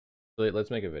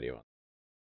let's make a video on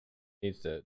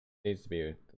it. Needs to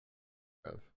be.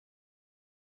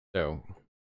 So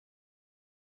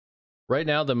right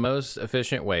now, the most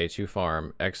efficient way to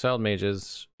farm exiled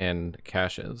mages and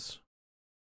caches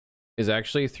is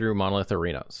actually through monolith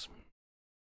arenas.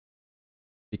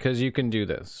 Because you can do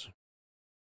this.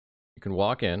 You can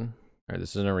walk in. All right,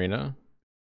 this is an arena.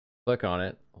 Click on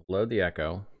it, load the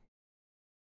echo,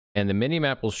 and the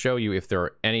mini-map will show you if there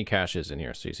are any caches in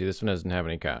here. So you see this one doesn't have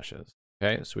any caches.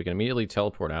 Okay, so we can immediately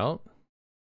teleport out,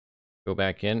 go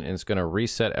back in, and it's going to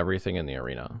reset everything in the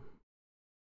arena.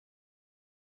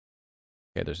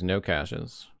 Okay, there's no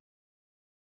caches.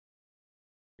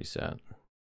 Reset.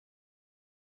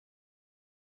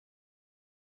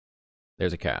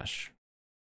 There's a cache.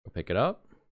 Go pick it up.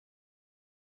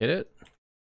 Hit it.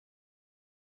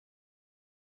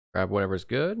 Grab whatever's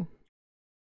good.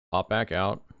 Pop back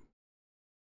out.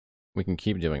 We can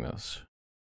keep doing this.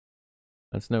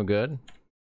 That's no good.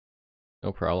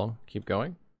 No problem. Keep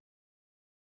going.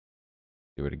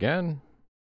 Do it again.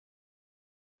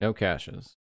 No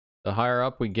caches. The higher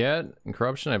up we get in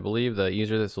corruption, I believe the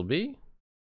easier this will be.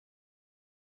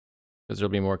 Because there'll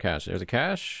be more cache. There's a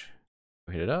cache.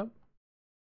 Hit it up.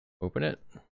 Open it.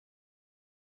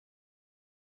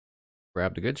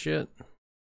 Grab the good shit.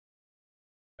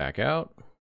 Back out.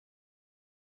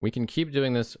 We can keep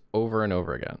doing this over and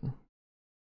over again.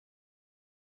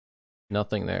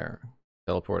 Nothing there.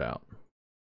 Teleport out.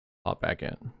 Pop back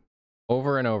in.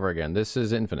 Over and over again. This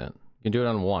is infinite. You can do it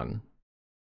on one.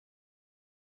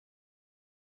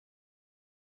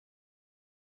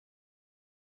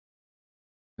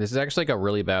 This is actually like a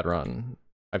really bad run.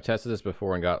 I've tested this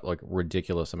before and got like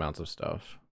ridiculous amounts of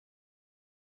stuff.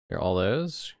 Here are all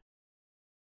those.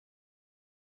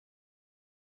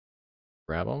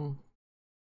 Grab them.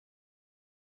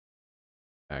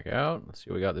 Back out. Let's see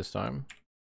what we got this time.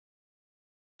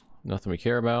 Nothing we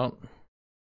care about.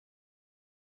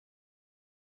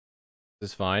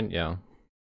 This is fine, yeah.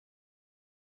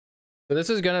 So this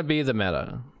is gonna be the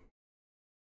meta.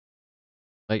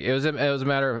 Like it was a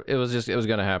matter of, it was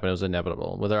gonna happen. It was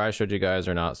inevitable. Whether I showed you guys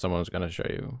or not, someone was gonna show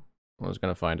you. Someone was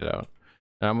gonna find it out.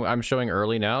 And I'm showing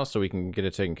early now so we can get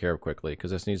it taken care of quickly,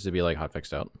 because this needs to be like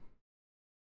hotfixed out.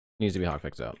 Needs to be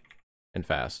hotfixed out and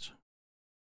fast.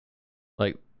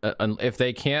 Like if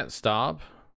they can't stop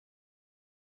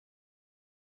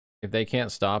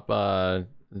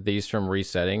these from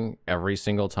resetting every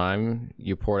single time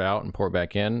you port out and port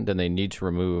back in, then they need to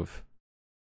remove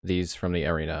these from the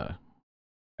arena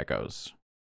echoes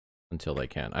until they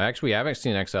can. We haven't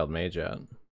seen exiled mage yet.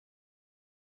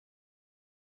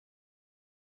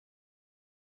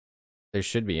 They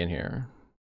should be in here.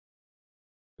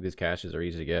 These caches are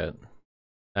easy to get.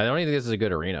 I don't even think this is a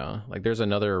good arena. Like there's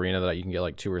another arena that you can get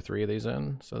like 2 or 3 of these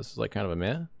in. So this is like kind of a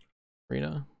meh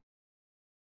arena.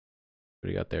 What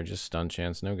do you got there? Just stun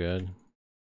chance, no good.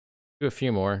 Do a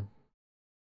few more.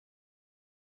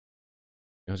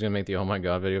 I was gonna make the oh my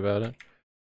god video about it.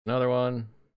 Another one.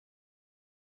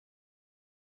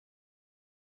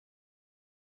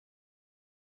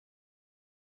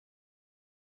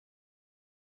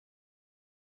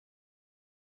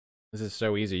 This is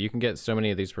so easy. You can get so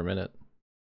many of these per minute.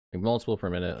 Like multiple per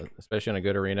minute, especially in a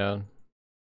good arena.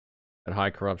 At high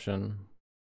corruption.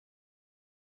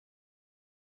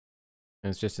 And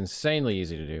it's just insanely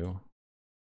easy to do.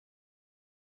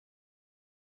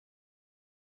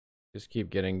 Just keep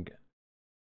getting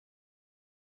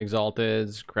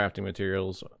exalteds, crafting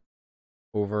materials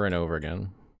over and over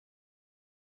again.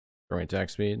 Growing attack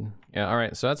speed. Yeah,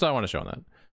 alright, so that's all I want to show on that.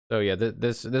 So yeah,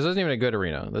 this isn't even a good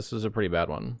arena. This is a pretty bad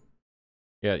one.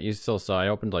 Yeah, you still saw I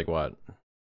opened like what?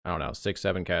 I don't know,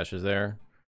 6-7 caches there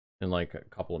in like a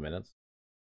couple of minutes.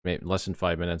 Maybe less than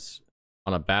 5 minutes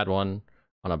on a bad one,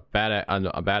 on a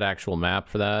bad actual map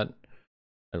for that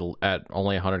at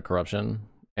only 100 corruption,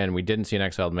 and we didn't see an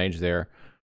exiled mage there.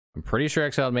 I'm pretty sure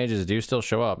exiled mages do still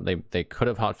show up. They could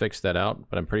have hotfixed that out,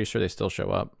 but I'm pretty sure they still show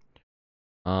up.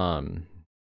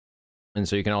 And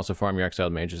so you can also farm your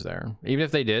exiled mages there. Even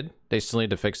if they did, they still need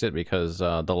to fix it because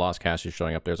the lost cache is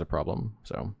showing up. There's a problem.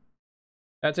 So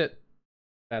that's it.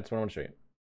 That's what I want to show you.